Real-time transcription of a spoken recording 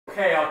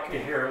Okay, Elke,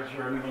 here is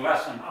your new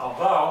lesson.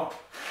 Although,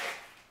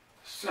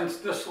 since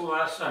this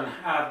lesson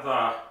had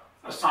the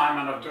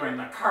assignment of doing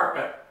the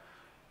carpet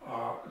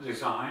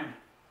design,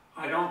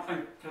 I don't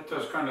think that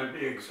there's going to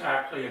be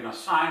exactly an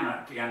assignment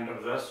at the end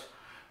of this,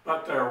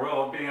 but there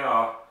will be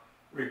a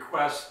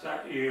request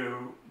that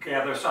you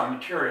gather some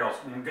materials,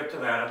 and we'll get to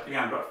that at the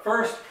end. But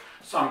first,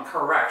 some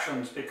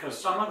corrections, because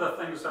some of the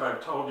things that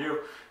I've told you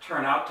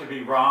turn out to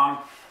be wrong,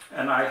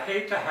 and I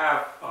hate to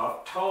have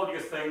told you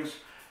things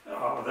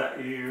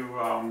that you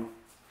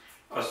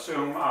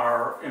assume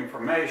are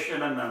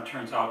information and then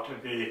turns out to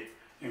be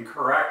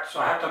incorrect, so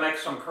I have to make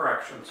some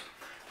corrections.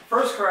 The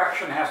first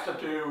correction has to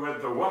do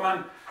with the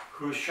woman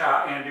who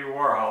shot Andy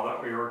Warhol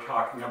that we were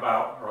talking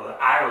about, or that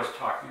I was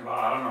talking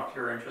about. I don't know if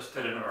you're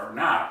interested in it or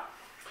not.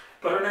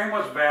 But her name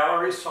was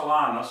Valerie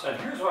Solanas, and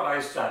here's what I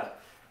said.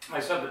 I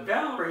said that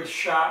Valerie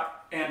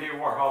shot Andy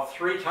Warhol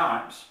 3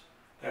 times.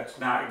 That's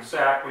not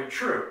exactly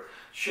true.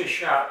 She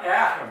shot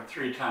at him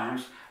 3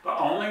 times, but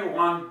only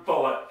 1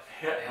 bullet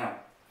hit him.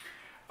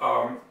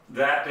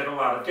 That did a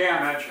lot of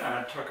damage, and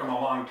it took him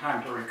a long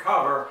time to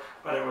recover,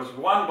 but it was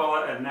 1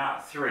 bullet and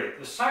not 3.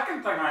 The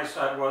second thing I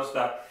said was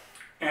that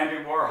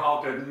Andy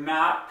Warhol did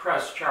not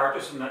press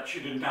charges and that she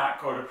did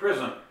not go to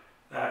prison.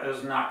 That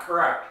is not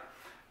correct.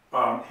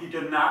 He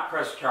did not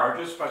press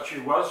charges, but she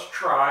was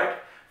tried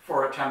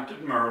for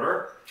attempted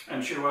murder,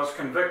 and she was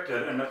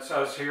convicted, and it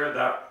says here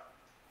that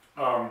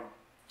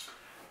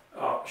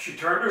she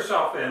turned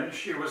herself in.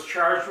 She was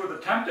charged with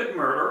attempted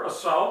murder,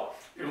 assault,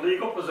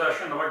 illegal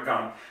possession of a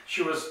gun.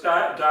 She was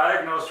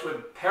diagnosed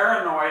with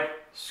paranoid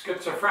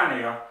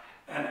schizophrenia,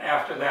 and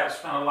after that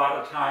spent a lot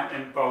of time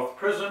in both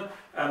prison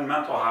and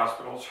mental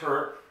hospitals.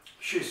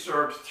 She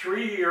served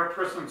 3-year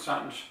prison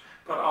sentence,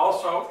 but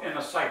also in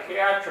a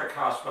psychiatric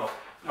hospital.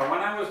 Now,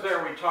 when I was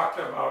there, I talked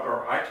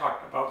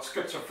about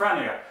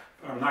schizophrenia,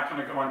 but I'm not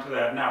going to go into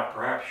that now.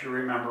 Perhaps you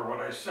remember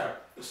what I said.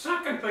 The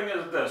second thing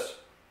is this.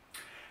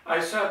 I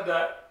said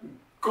that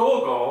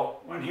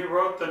Gogol, when he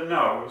wrote The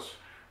Nose,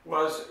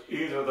 was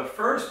either the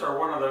first or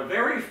one of the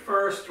very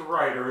first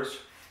writers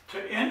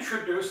to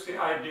introduce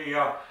the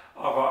idea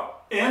of an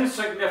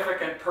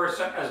insignificant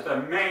person as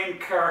the main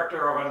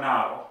character of a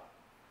novel.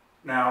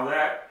 Now,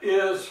 that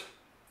is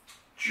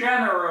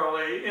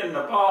generally in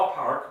the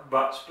ballpark,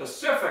 but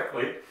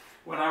specifically,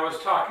 when I was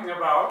talking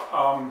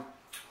about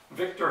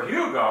Victor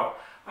Hugo,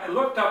 I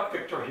looked up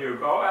Victor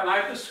Hugo and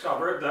I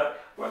discovered that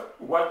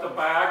what the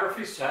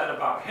biography said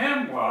about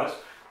him was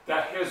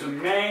that his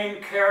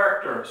main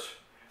characters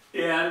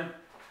in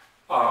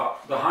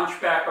The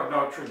Hunchback of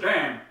Notre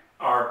Dame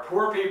are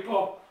poor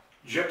people,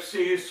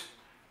 gypsies,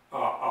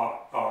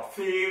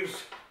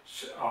 thieves,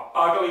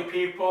 ugly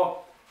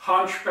people,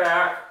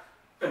 hunchback.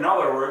 In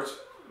other words,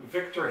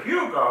 Victor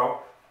Hugo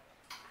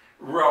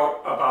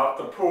wrote about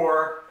the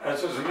poor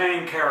as his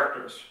main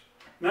characters.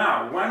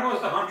 Now, when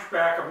was The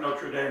Hunchback of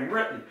Notre Dame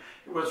written?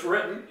 It was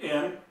written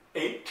in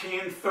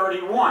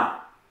 1831.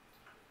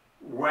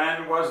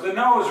 When was The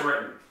Nose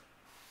written?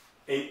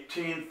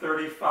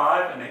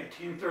 1835 and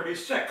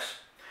 1836.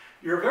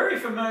 You're very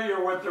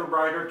familiar with the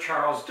writer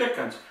Charles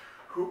Dickens,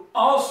 who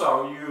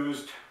also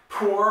used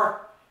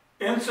poor,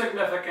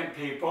 insignificant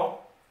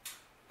people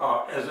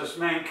as his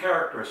main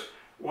characters.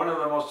 One of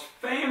the most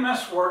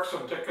famous works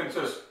of Dickens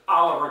is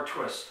Oliver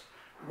Twist.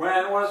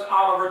 When was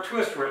Oliver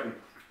Twist written?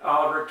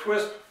 Oliver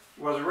Twist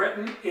was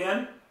written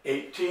in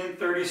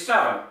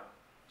 1837.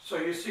 So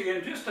you see,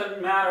 in just a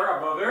matter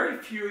of a very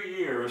few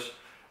years,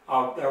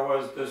 there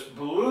was this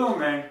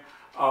blooming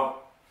of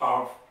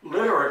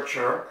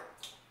literature,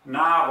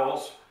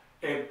 novels,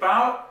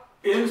 about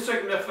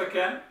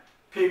insignificant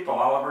people.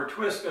 Oliver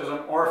Twist is an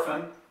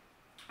orphan,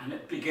 and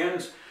it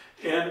begins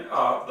in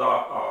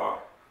the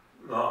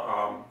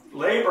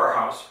labor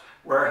house,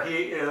 where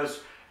he is,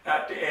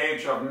 at the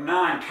age of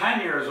 9, 10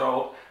 years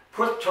old,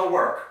 put to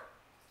work.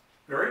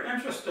 Very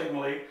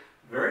interestingly,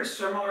 very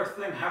similar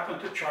thing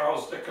happened to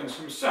Charles Dickens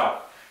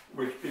himself,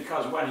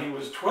 because when he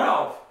was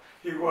 12,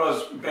 he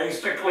was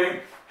basically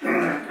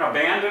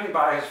abandoned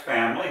by his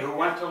family, who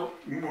went to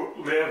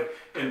live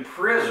in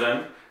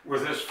prison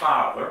with his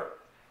father,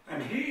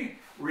 and he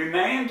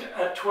remained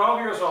at 12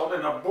 years old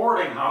in a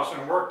boarding house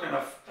and worked in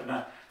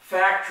a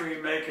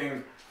factory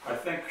making, I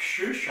think,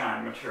 shoe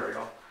shine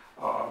material,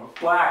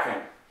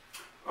 blacking.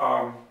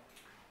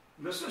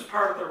 This is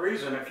part of the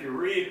reason, if you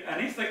read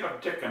anything of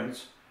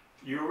Dickens,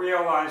 you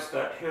realize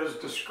that his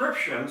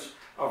descriptions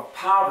of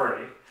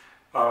poverty,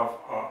 of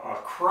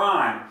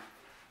crime,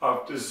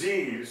 of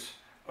disease,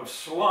 of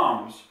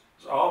slums,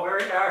 is all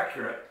very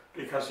accurate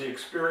because he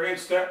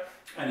experienced it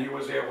and he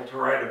was able to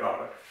write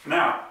about it.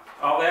 Now,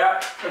 all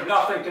that has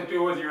nothing to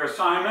do with your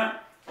assignment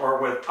or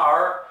with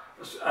art,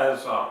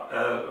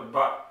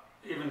 but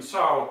even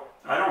so,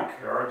 I don't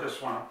care. I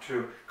just want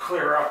to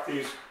clear up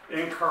these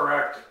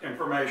incorrect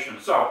information.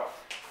 So,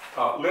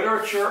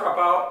 literature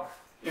about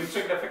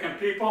insignificant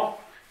people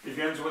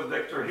begins with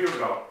Victor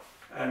Hugo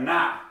and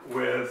not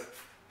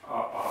with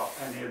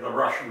any of the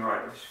Russian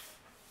writers.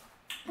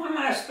 One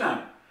last thing.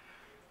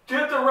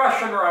 Did the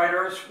Russian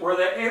writers, were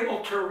they able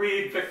to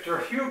read Victor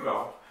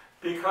Hugo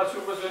because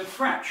it was in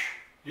French?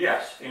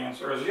 Yes, the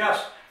answer is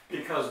yes,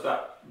 because the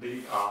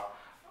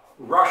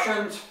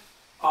Russians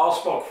all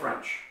spoke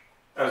French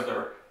as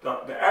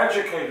the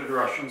educated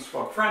Russians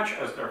spoke French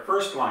as their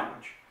first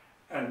language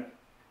and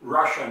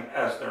Russian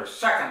as their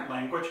second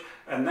language,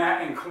 and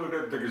that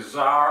included the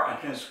Tsar and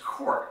his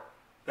court.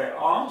 They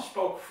all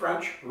spoke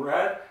French,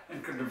 read,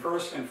 and could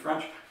converse in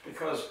French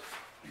because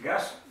I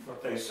guess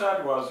what they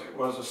said was it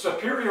was a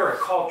superior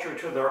culture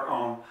to their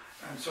own,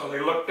 and so they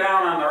looked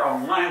down on their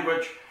own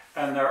language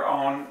and their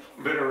own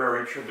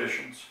literary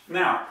traditions.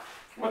 Now,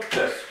 what's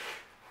this?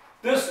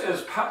 This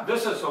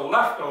is a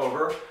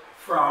leftover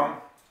from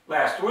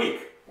last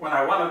week when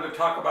I wanted to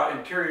talk about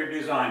interior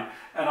design,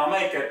 and I'll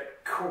make it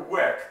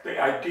quick. The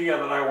idea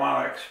that I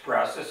want to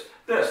express is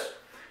this.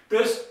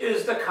 This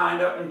is the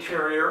kind of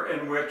interior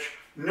in which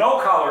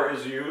no color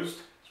is used.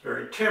 It's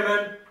very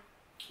timid.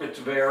 It's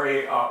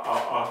very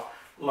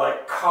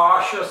like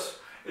cautious.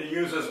 It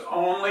uses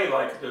only,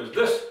 like there's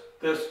this,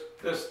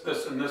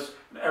 and this.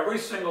 Every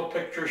single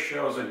picture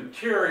shows an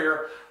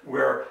interior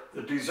where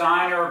the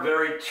designer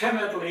very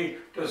timidly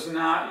does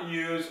not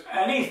use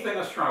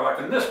anything strong. Like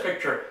in this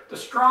picture, the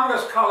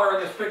strongest color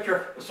in this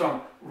picture is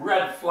some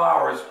red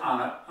flowers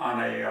on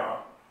a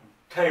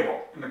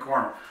table in the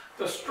corner.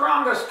 The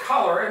strongest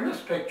color in this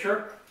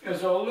picture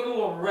is a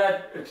little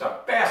red, it's a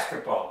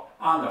basketball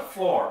on the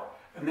floor.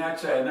 And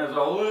that's it. And there's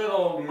a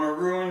little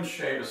maroon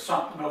shade of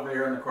something over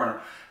here in the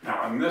corner.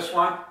 Now in this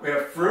one, we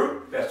have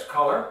fruit, that's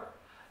color.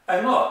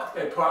 And look,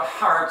 they put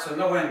hearts in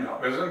the window.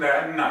 Isn't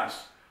that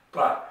nice?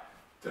 But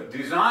the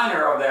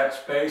designer of that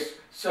space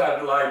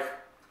said, like,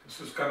 this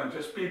is going to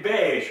just be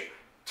beige,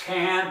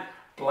 tan,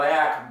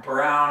 black,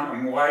 brown,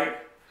 and white.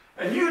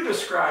 And you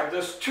described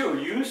this too.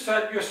 You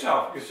said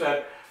yourself, you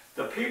said,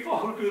 the people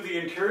who do the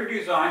interior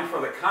design for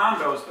the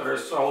condos that are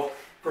sold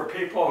for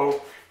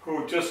people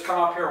who just come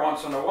up here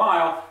once in a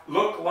while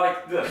look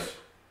like this.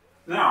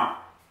 Now,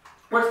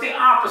 what's the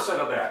opposite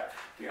of that?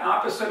 The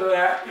opposite of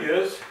that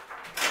is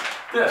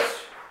this.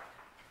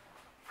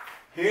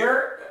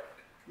 Here,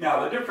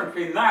 now the difference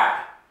between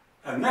that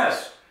and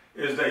this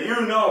is that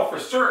you know for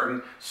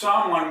certain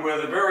someone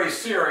with a very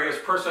serious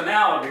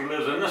personality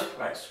lives in this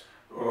place.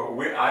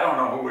 I don't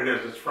know who it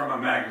is, it's from a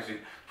magazine.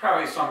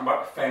 Probably some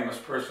famous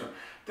person.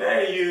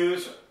 They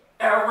use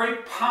every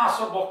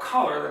possible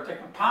color that they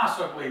can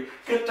possibly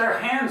get their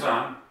hands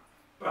on,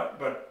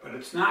 but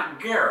it's not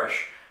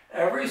garish.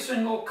 Every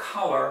single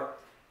color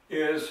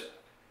is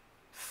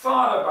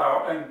thought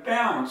about and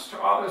balanced.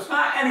 It's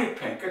not any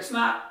pink, it's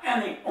not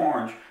any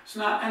orange, it's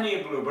not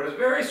any blue, but it's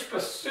very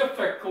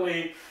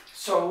specifically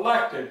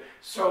selected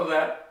so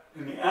that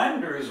the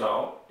end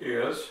result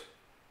is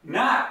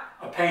not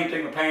a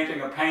painting, a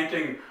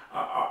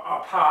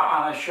pot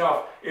on a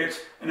shelf. It's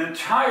an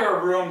entire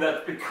room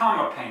that's become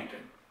a painting.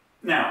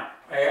 Now,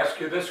 I ask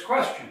you this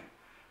question.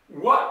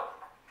 What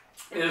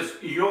is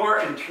your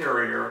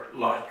interior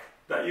like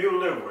that you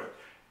live with?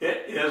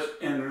 It is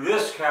in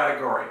this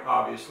category,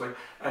 obviously,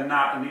 and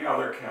not in the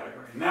other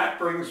category. And that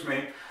brings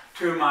me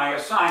to my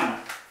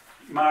assignment.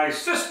 My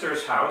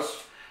sister's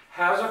house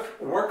has a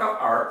work of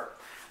art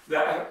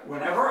that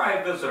whenever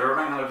I visit her,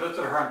 and I'm going to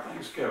visit her on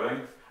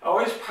Thanksgiving,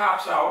 always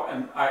pops out,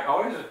 and I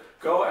always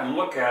go and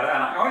look at it,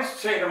 and I always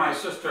say to my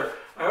sister,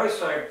 I always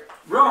say,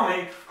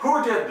 Romy,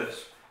 who did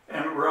this?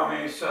 And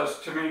Romy says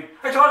to me,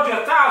 I told you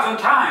 1,000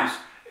 times.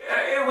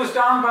 It was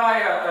done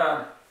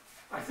by,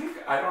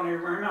 I don't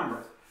even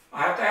remember.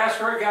 I have to ask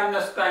her again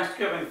this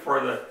Thanksgiving for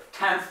the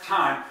 10th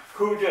time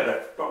who did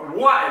it. But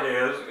what it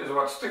is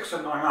what sticks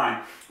in my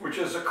mind, which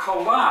is a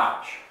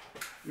collage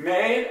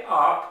made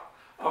up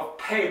of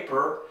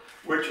paper,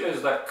 which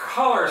is the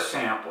color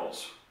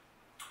samples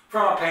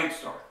from a paint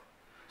store.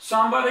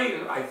 Somebody,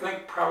 I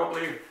think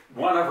probably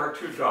one of her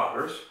 2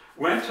 daughters,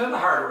 went to the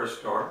hardware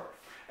store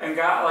and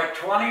got like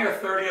 20 or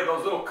 30 of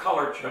those little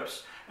color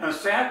chips and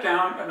sat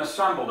down and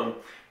assembled them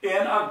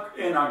in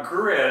a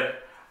grid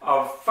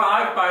of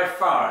 5 by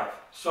 5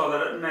 so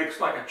that it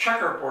makes like a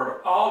checkerboard of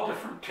all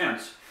different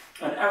tints.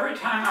 And every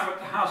time I'm at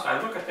the house,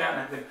 I look at that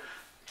and I think,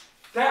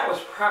 that was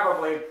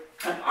probably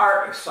an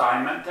art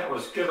assignment that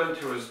was given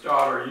to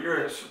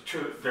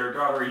their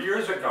daughter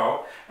years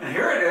ago. And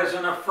here it is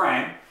in a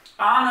frame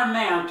on a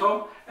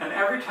mantle, and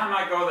every time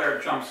I go there,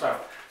 it jumps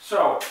up.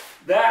 So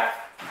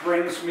that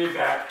brings me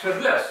back to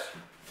this.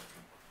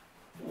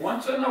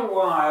 Once in a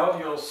while,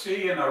 you'll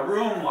see in a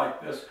room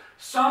like this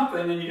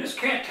something, and you just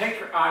can't take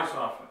your eyes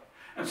off it.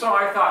 And so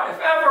I thought, if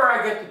ever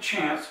I get the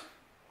chance,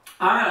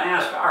 I'm going to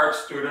ask an art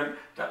student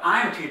that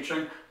I'm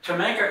teaching to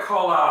make a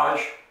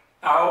collage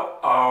out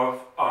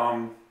of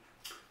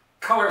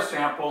color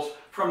samples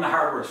from the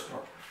hardware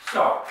store.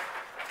 So,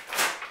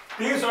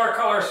 these are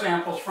color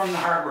samples from the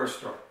hardware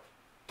store.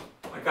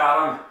 I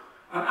got them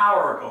an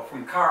hour ago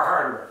from Car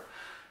Hardware.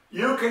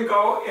 You can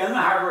go in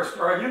the hardware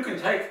store and you can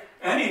take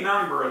any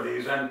number of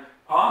these, and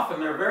often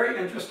they're very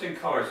interesting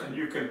colors, and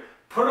you can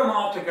put them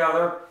all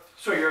together.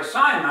 So your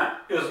assignment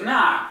is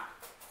not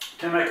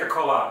to make a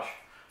collage.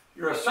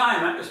 Your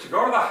assignment is to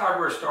go to the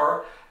hardware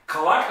store,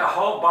 collect a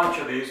whole bunch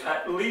of these,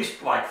 at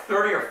least like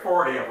 30 or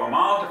 40 of them,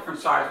 all different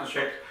sizes and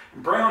shapes,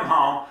 and bring them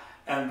home,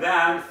 and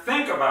then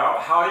think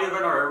about how you're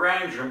going to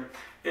arrange them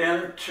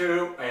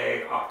into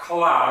a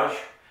collage.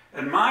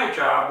 And my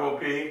job will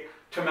be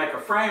to make a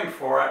frame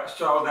for it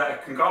so that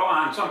it can go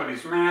on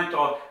somebody's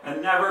mantle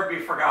and never be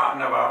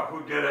forgotten about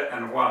who did it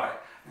and why.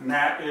 And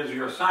that is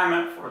your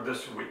assignment for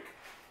this week.